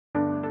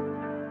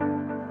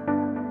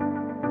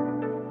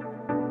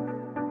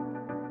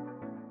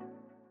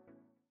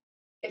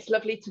It's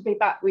lovely to be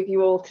back with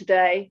you all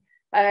today.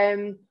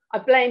 I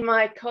blame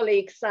my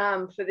colleague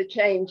Sam for the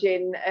change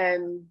in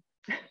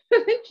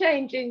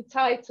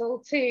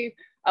title to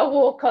A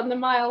Walk on the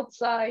Mild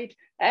Side.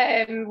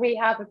 We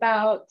have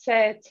about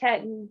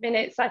 10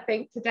 minutes, I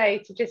think, today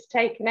to just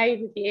take an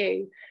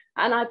overview.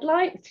 And I'd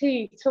like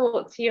to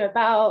talk to you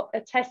about a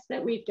test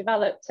that we've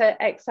developed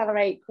at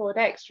XCellR8 called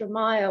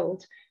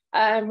XtraMild,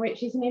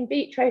 which is an in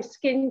vitro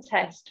skin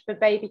test for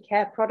baby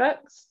care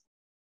products.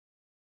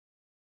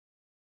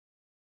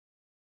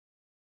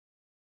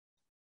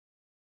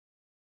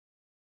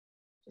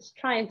 Just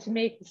trying to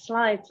move the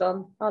slides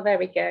on. Oh, there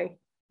we go.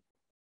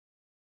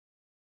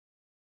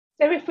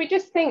 So if we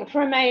just think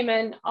for a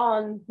moment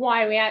on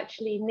why we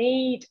actually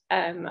need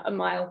a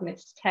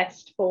mildness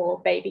test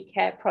for baby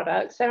care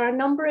products, there are a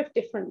number of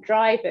different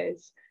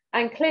drivers,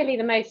 and clearly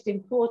the most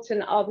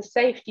important are the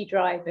safety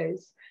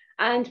drivers.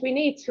 And we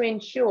need to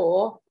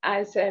ensure,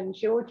 as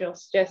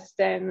Georgios just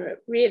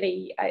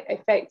really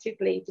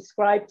effectively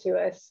described to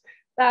us,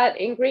 that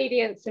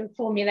ingredients and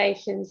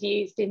formulations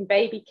used in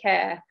baby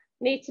care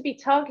need to be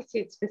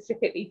targeted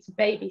specifically to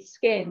baby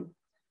skin.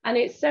 And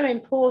it's so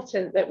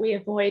important that we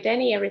avoid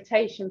any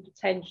irritation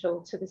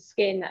potential to the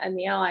skin and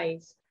the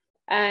eyes.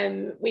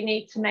 We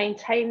need to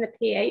maintain the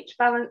pH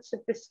balance of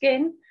the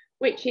skin,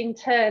 which in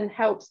turn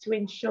helps to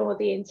ensure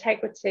the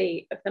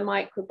integrity of the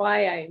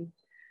microbiome.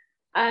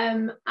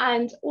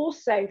 And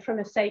also from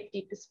a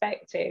safety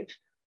perspective,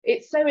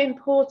 it's so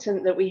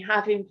important that we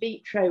have in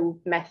vitro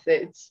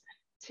methods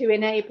to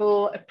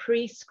enable a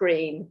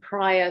pre-screen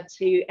prior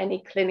to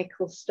any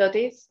clinical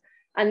studies.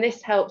 And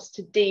this helps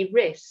to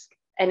de-risk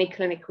any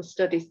clinical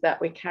studies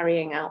that we're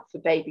carrying out for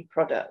baby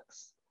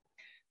products.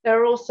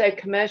 There are also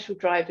commercial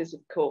drivers, of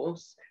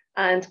course,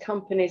 and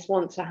companies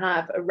want to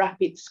have a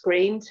rapid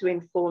screen to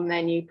inform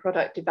their new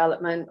product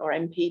development or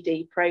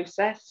NPD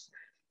process.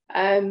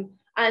 And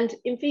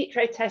in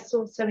vitro tests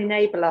also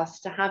enable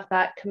us to have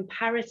that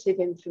comparative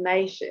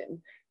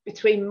information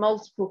between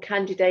multiple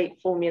candidate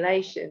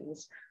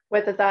formulations,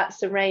 whether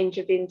that's a range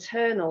of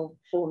internal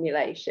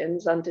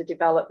formulations under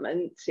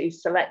development to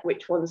select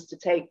which ones to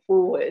take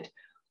forward,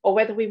 or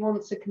whether we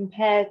want to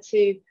compare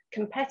to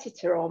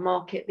competitor or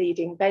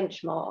market-leading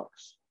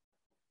benchmarks.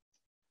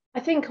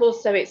 I think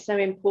also it's so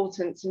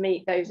important to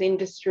meet those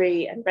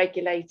industry and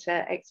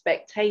regulator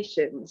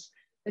expectations.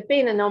 There've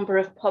been a number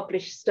of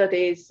published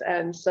studies,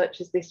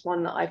 such as this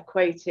one that I've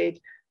quoted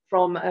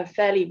from a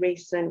fairly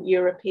recent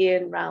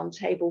European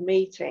roundtable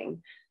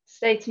meeting,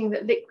 stating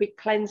that liquid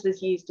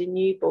cleansers used in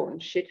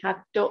newborns should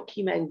have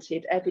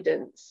documented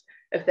evidence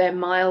of their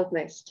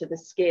mildness to the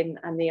skin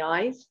and the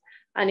eyes,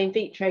 and in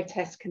vitro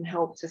tests can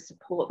help to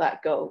support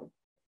that goal.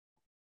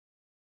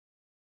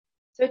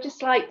 So I'd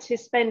just like to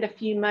spend a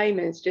few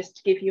moments just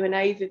to give you an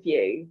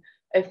overview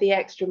of the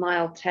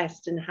XtraMild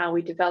test and how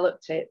we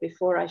developed it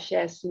before I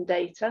share some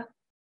data.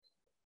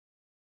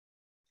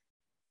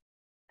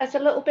 As a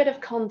little bit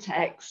of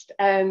context,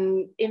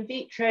 in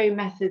vitro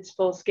methods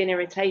for skin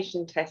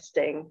irritation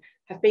testing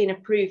have been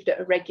approved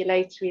at a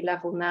regulatory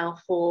level now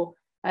for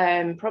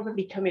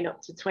probably coming up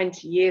to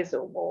 20 years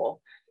or more.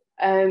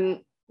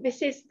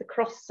 This is the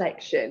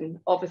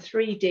cross-section of a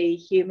 3D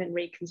human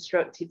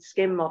reconstructed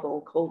skin model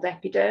called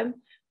Epiderm,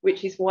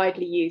 which is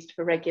widely used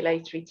for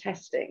regulatory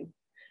testing.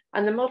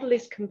 And the model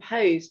is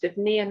composed of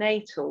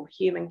neonatal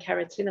human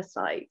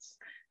keratinocytes.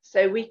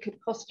 So we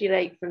could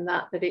postulate from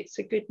that that it's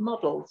a good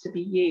model to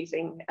be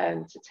using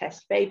to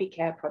test baby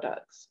care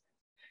products.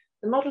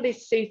 The model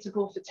is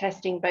suitable for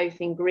testing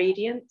both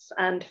ingredients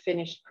and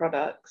finished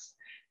products,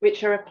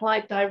 which are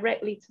applied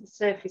directly to the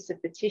surface of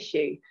the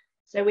tissue.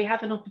 So we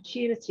have an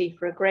opportunity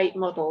for a great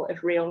model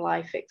of real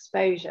life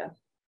exposure.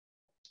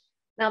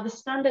 Now, the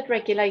standard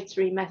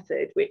regulatory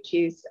method, which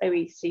is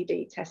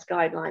OECD test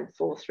guideline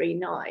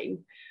 439,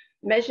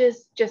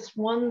 measures just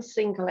one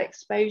single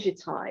exposure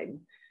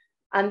time.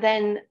 And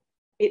then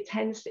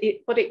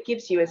what it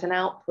gives you as an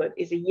output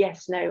is a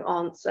yes/no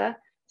answer.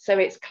 So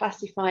it's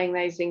classifying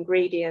those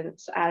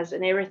ingredients as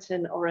an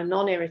irritant or a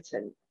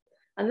non-irritant.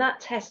 And that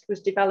test was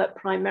developed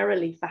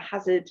primarily for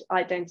hazard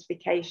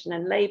identification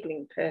and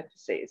labeling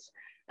purposes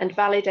and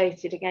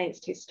validated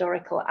against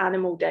historical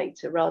animal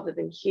data rather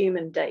than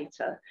human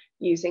data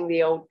using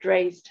the old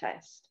Dray's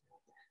test.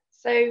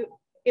 So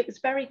it was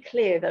very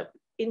clear that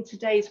in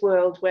today's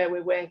world where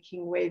we're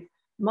working with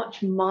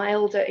much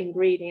milder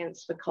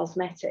ingredients for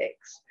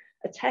cosmetics,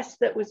 a test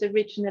that was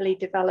originally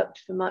developed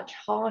for much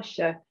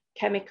harsher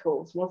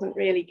chemicals wasn't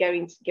really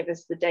going to give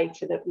us the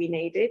data that we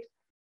needed.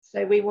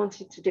 So we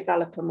wanted to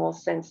develop a more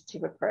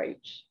sensitive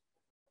approach.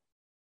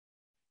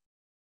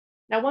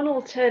 Now, one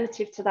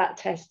alternative to that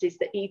test is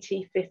the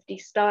ET50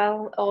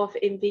 style of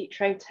in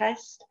vitro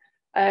test,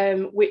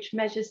 which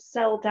measures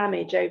cell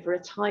damage over a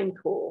time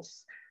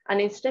course. And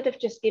instead of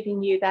just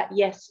giving you that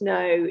yes,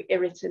 no,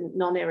 irritant,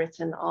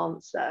 non-irritant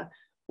answer,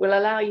 will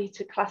allow you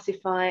to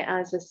classify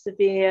as a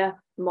severe,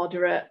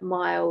 moderate,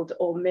 mild,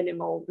 or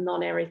minimal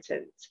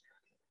non-irritant.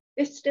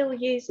 This still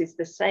uses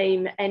the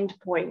same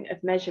endpoint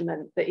of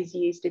measurement that is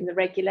used in the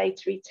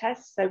regulatory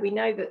tests. So we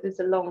know that there's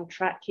a long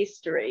track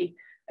history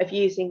of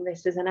using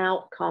this as an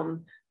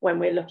outcome when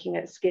we're looking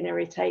at skin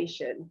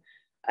irritation.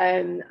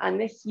 And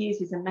this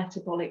uses a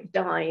metabolic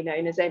dye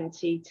known as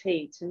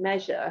MTT to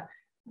measure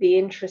the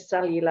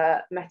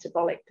intracellular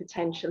metabolic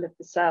potential of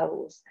the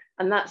cells.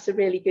 And that's a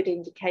really good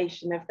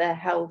indication of their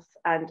health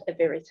and of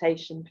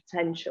irritation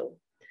potential.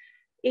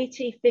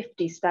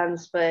 ET50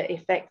 stands for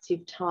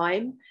effective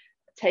time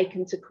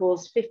taken to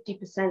cause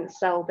 50%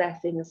 cell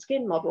death in the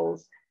skin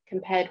models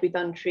compared with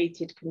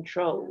untreated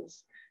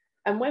controls.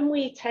 And when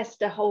we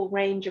test a whole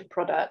range of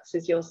products,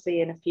 as you'll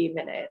see in a few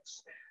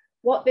minutes,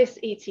 what this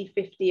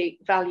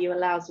ET50 value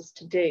allows us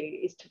to do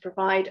is to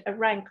provide a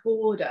rank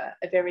order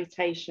of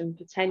irritation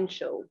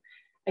potential,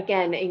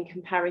 again, in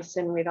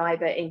comparison with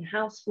either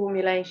in-house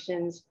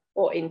formulations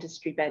or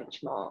industry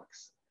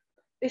benchmarks.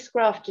 This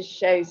graph just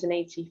shows an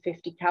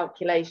ET50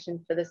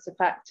 calculation for the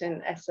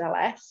surfactant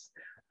SLS,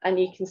 and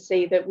you can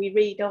see that we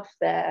read off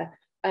there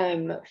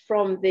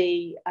from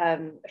the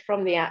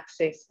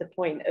axis, the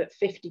point at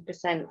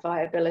 50%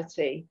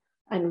 viability,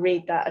 and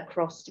read that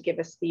across to give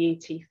us the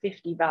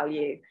ET50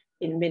 value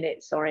in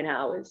minutes or in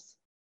hours.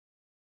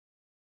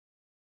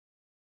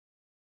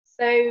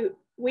 So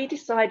we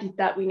decided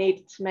that we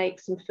needed to make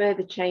some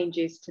further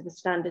changes to the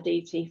standard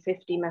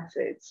ET50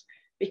 methods,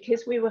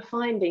 because we were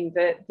finding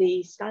that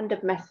the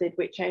standard method,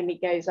 which only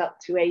goes up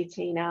to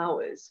 18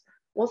 hours,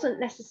 wasn't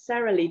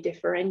necessarily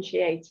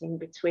differentiating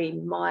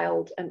between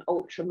mild and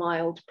ultra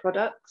mild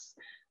products.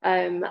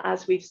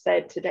 As we've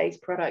said, today's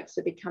products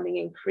are becoming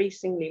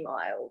increasingly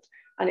mild,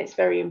 and it's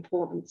very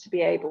important to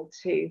be able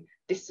to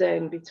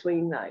discern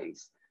between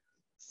those.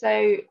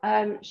 So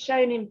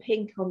shown in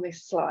pink on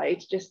this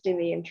slide, just in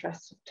the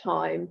interest of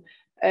time,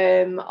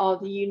 are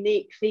the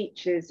unique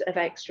features of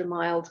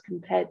XtraMild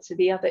compared to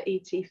the other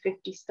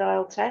ET50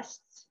 style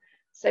tests.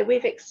 So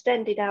we've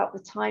extended out the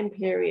time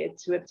period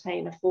to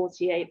obtain a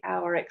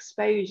 48-hour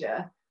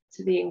exposure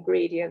to the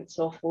ingredients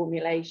or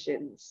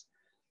formulations.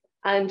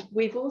 And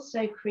we've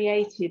also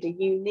created a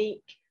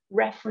unique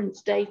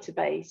reference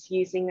database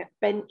using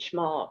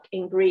benchmark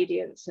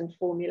ingredients and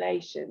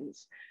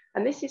formulations.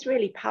 And this is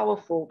really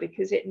powerful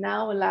because it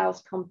now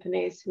allows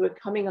companies who are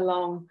coming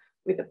along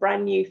with a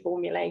brand new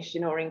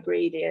formulation or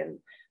ingredient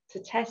to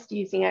test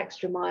using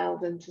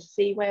XtraMild and to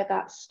see where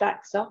that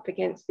stacks up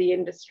against the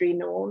industry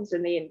norms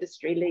and the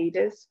industry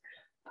leaders.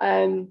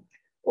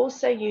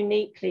 Also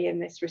uniquely in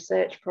this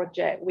research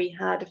project, we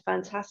had a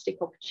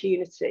fantastic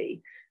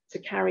opportunity to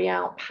carry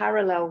out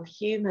parallel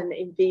human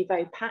in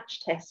vivo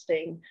patch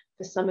testing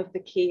for some of the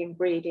key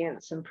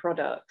ingredients and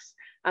products.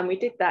 And we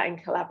did that in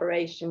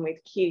collaboration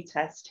with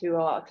Q-Test, who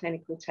are a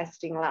clinical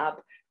testing lab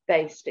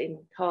based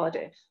in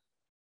Cardiff.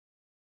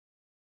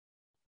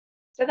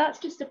 So that's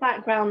just a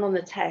background on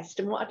the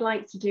test. And what I'd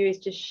like to do is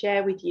just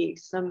share with you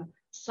some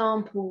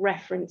sample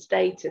reference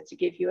data to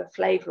give you a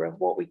flavour of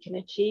what we can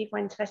achieve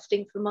when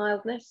testing for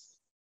mildness.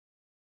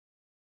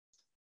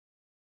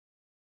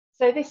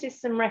 So this is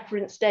some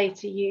reference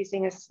data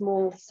using a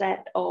small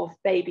set of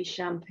baby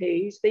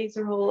shampoos. These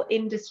are all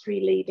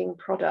industry-leading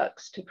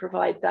products to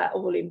provide that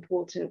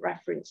all-important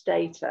reference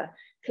data.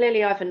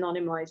 Clearly, I've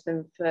anonymised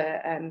them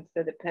for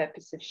the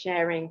purpose of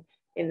sharing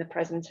in the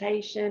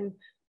presentation.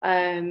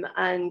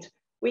 And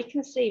we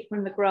can see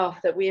from the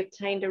graph that we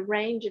obtained a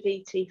range of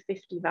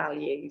ET50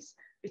 values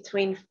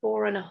between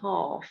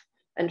 4.5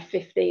 and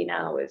 15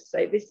 hours.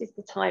 So this is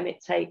the time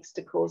it takes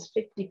to cause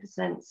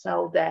 50%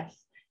 cell death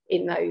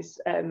in those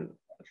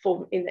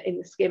in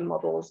the skin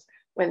models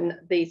when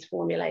these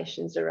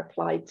formulations are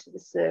applied to the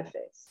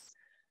surface.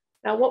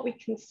 Now, what we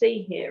can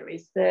see here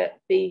is that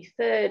the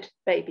third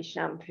baby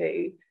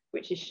shampoo,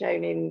 which is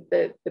shown in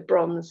the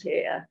bronze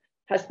here,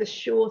 has the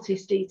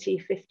shortest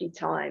ET50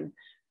 time.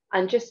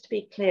 And just to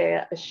be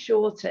clear, a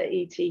shorter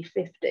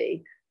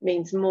ET50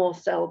 means more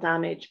cell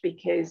damage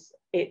because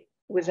it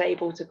was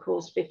able to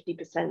cause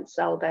 50%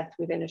 cell death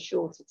within a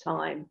shorter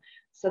time.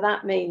 So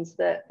that means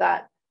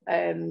that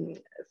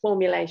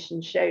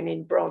formulation shown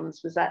in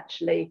bronze was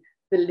actually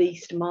the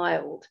least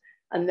mild.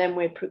 And then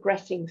we're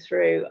progressing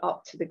through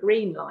up to the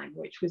green line,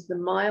 which was the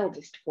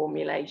mildest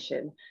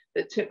formulation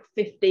that took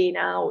 15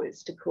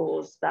 hours to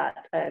cause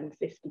that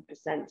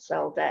 50%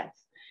 cell death.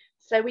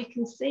 So we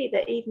can see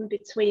that even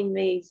between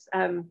these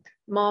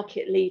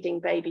market-leading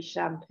baby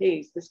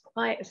shampoos, there's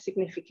quite a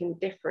significant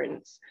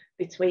difference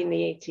between the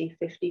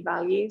ET50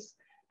 values.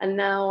 And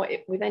now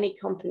with any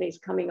companies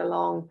coming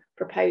along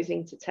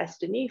proposing to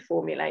test a new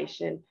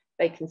formulation,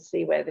 they can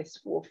see where this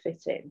will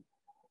fit in.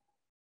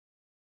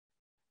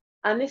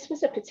 And this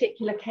was a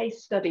particular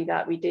case study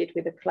that we did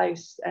with a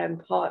close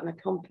partner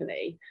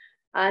company.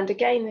 And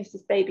again, this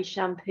is baby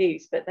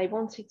shampoos, but they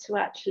wanted to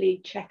actually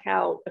check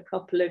out a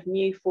couple of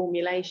new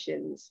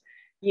formulations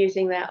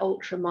using their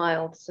ultra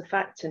mild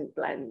surfactant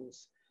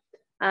blends.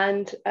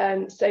 And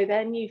so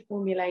their new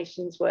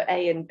formulations were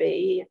A and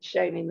B,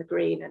 shown in the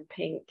green and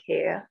pink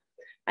here.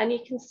 And you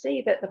can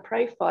see that the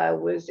profile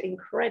was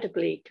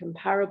incredibly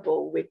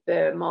comparable with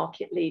the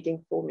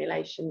market-leading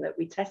formulation that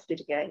we tested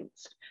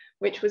against,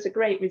 which was a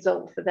great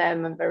result for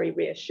them and very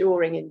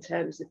reassuring in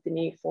terms of the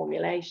new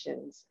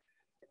formulations.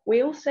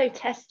 We also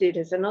tested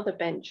as another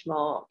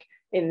benchmark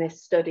in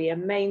this study, a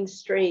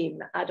mainstream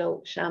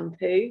adult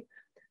shampoo,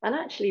 and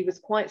actually was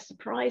quite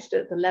surprised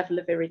at the level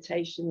of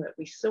irritation that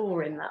we saw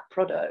in that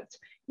product.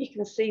 You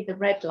can see the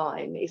red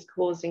line is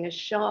causing a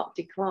sharp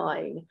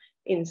decline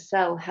in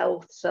cell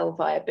health, cell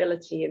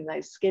viability in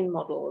those skin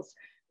models,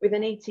 with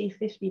an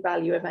ET50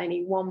 value of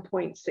only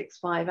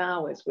 1.65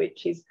 hours,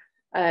 which is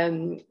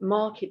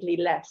markedly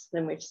less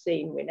than we've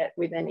seen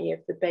with any of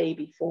the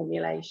baby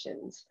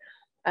formulations.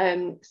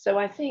 So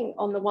I think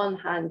on the one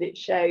hand, it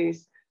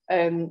shows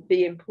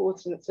the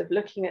importance of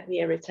looking at the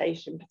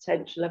irritation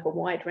potential of a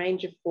wide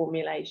range of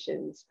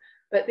formulations,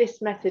 but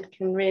this method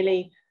can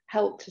really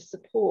help to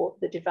support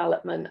the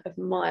development of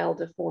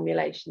milder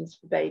formulations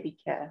for baby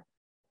care.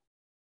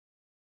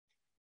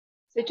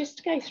 So just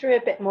to go through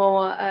a bit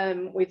more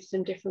with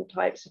some different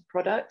types of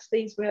products,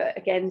 these were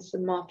again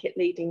some market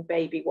leading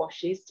baby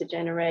washes to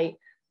generate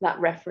that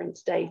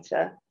reference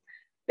data.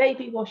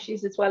 Baby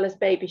washes as well as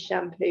baby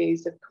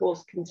shampoos of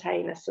course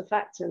contain a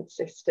surfactant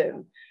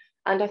system,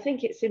 and I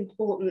think it's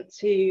important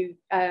to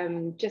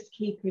just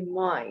keep in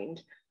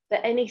mind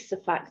that any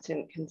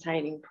surfactant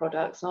containing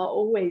products are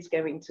always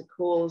going to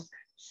cause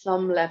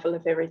some level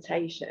of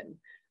irritation.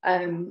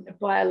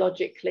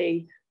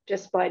 Biologically,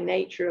 just by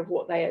nature of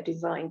what they are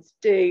designed to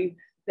do,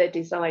 they're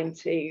designed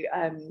to,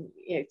 you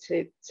know,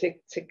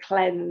 to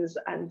cleanse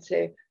and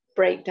to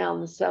break down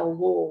the cell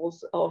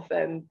walls of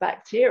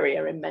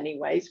bacteria in many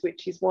ways,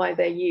 which is why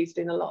they're used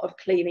in a lot of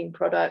cleaning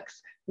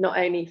products, not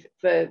only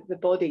for the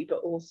body,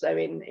 but also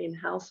in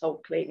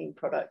household cleaning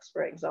products,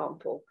 for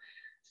example.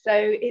 So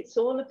it's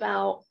all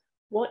about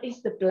what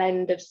is the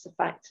blend of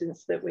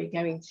surfactants that we're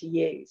going to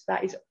use.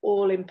 That is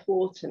all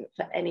important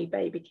for any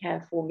baby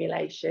care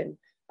formulation,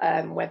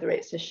 whether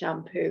it's a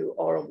shampoo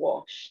or a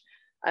wash.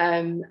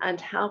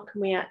 And how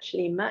can we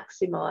actually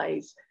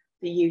maximize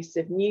the use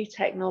of new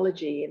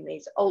technology in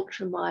these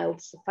ultra mild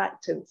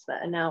surfactants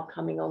that are now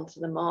coming onto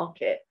the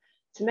market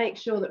to make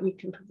sure that we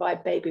can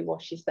provide baby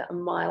washes that are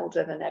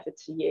milder than ever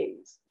to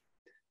use.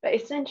 But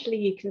essentially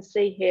you can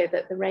see here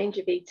that the range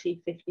of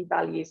ET50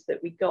 values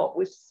that we got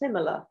was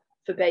similar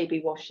for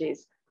baby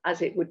washes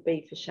as it would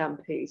be for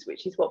shampoos,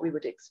 which is what we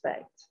would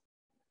expect.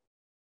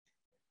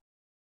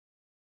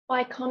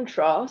 By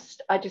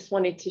contrast, I just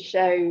wanted to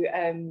show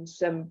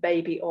some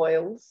baby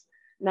oils.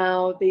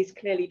 Now, these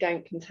clearly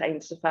don't contain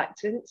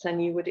surfactants,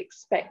 and you would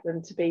expect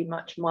them to be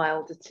much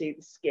milder to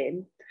the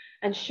skin.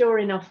 And sure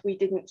enough, we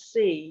didn't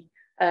see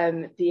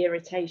the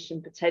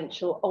irritation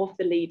potential of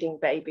the leading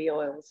baby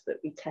oils that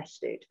we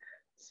tested.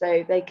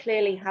 So they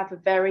clearly have a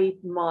very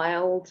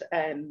mild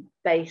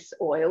base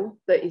oil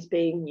that is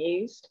being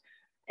used.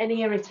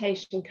 Any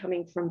irritation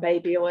coming from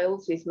baby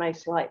oils is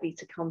most likely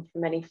to come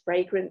from any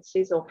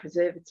fragrances or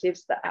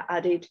preservatives that are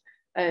added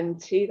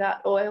to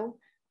that oil.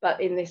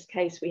 But in this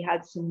case, we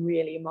had some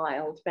really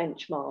mild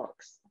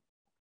benchmarks.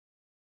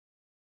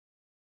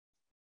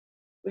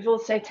 We've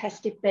also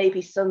tested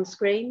baby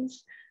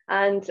sunscreens.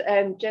 And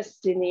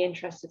just in the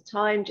interest of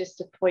time, just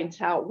to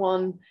point out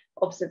one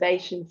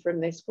observation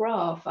from this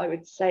graph, I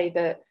would say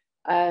that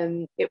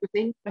it was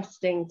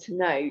interesting to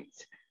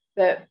note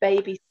that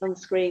baby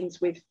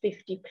sunscreens with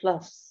 50+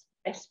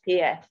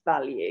 SPF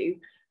value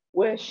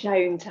were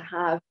shown to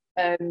have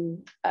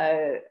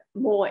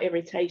more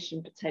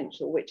irritation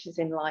potential, which is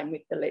in line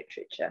with the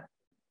literature.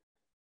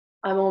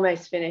 I'm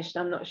almost finished.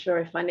 I'm not sure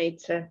if I need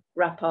to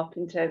wrap up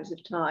in terms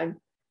of time.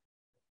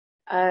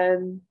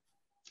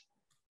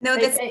 No,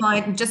 that's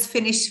fine. Just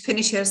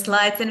finish your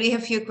slides, and we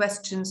have a few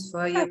questions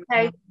for you.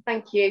 Okay,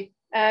 thank you.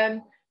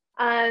 And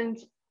I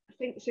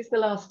think this is the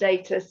last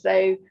data.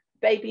 So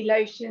baby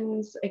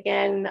lotions,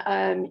 again,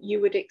 you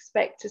would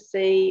expect to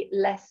see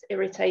less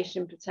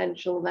irritation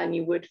potential than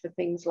you would for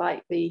things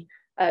like the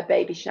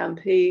baby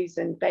shampoos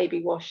and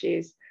baby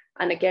washes.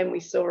 And again, we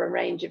saw a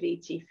range of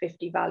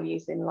ET50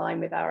 values in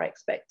line with our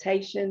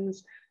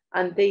expectations.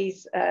 And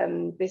these,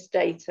 this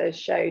data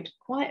showed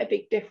quite a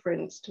big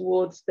difference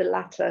towards the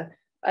latter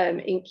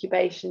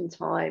incubation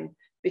time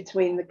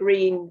between the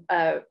green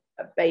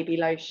baby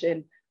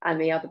lotion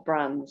and the other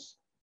brands.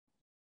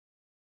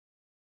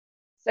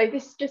 So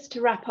this, just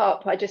to wrap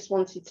up, I just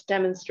wanted to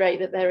demonstrate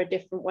that there are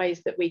different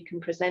ways that we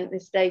can present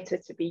this data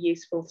to be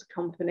useful to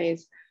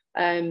companies.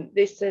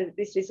 This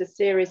is a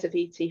series of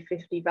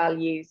ET50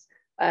 values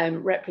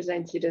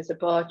represented as a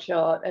bar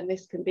chart, and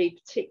this can be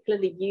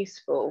particularly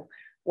useful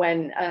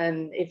when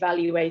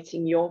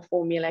evaluating your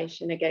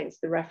formulation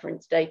against the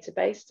reference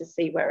database to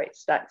see where it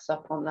stacks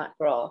up on that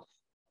graph.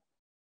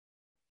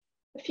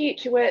 The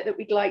future work that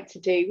we'd like to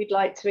do, we'd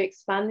like to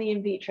expand the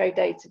in vitro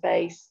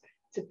database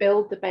to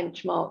build the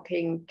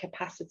benchmarking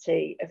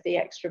capacity of the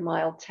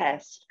XtraMild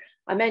test.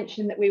 I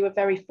mentioned that we were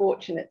very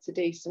fortunate to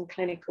do some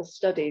clinical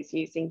studies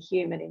using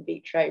human in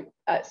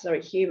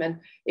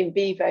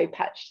vivo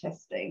patch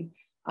testing.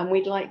 And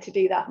we'd like to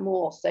do that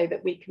more so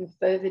that we can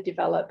further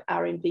develop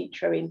our in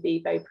vitro in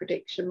vivo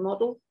prediction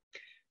model.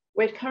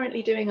 We're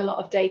currently doing a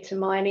lot of data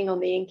mining on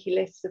the INCI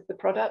lists of the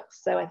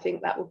products. So I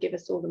think that will give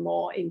us all the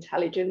more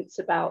intelligence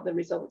about the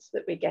results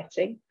that we're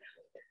getting.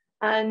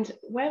 And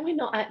where we're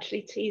not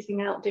actually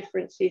teasing out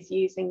differences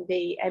using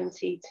the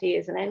MTT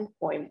as an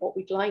endpoint, what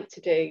we'd like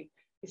to do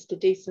is to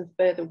do some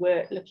further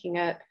work looking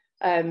at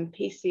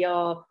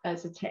PCR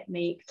as a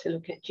technique to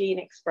look at gene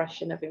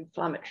expression of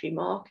inflammatory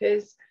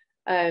markers.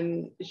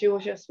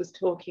 Georgios was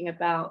talking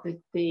about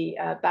the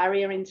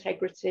barrier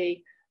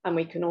integrity, and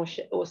we can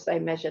also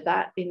measure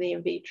that in the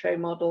in vitro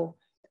model,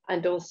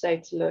 and also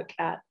to look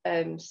at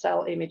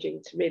cell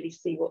imaging to really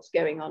see what's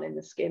going on in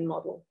the skin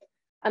model.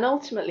 And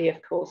ultimately,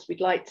 of course, we'd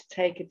like to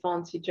take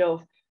advantage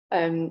of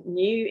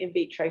new in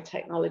vitro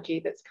technology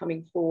that's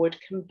coming forward,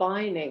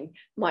 combining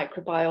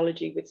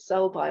microbiology with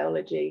cell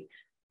biology.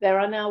 There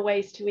are now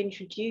ways to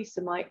introduce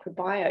a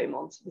microbiome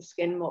onto the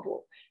skin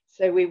model.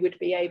 So we would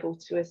be able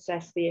to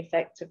assess the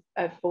effect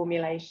of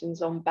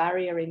formulations on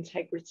barrier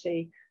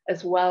integrity,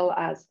 as well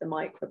as the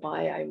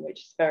microbiome,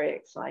 which is very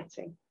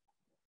exciting.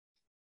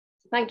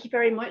 Thank you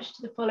very much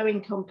to the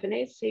following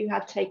companies who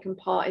have taken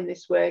part in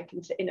this work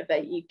and to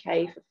Innovate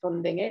UK for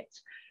funding it.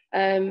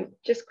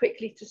 Just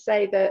quickly to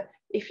say that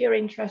if you're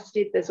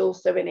interested, there's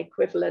also an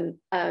equivalent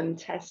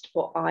test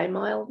for eye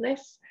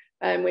mildness.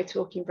 We're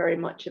talking very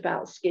much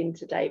about skin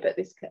today, but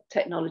this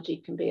technology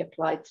can be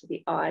applied to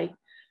the eye.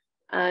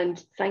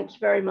 And thank you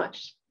very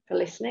much for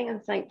listening,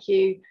 and thank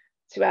you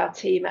to our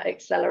team at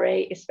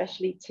XCellR8,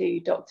 especially to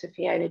Dr.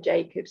 Fiona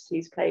Jacobs,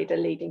 who's played a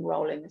leading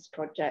role in this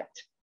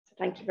project. So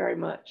thank you very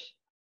much.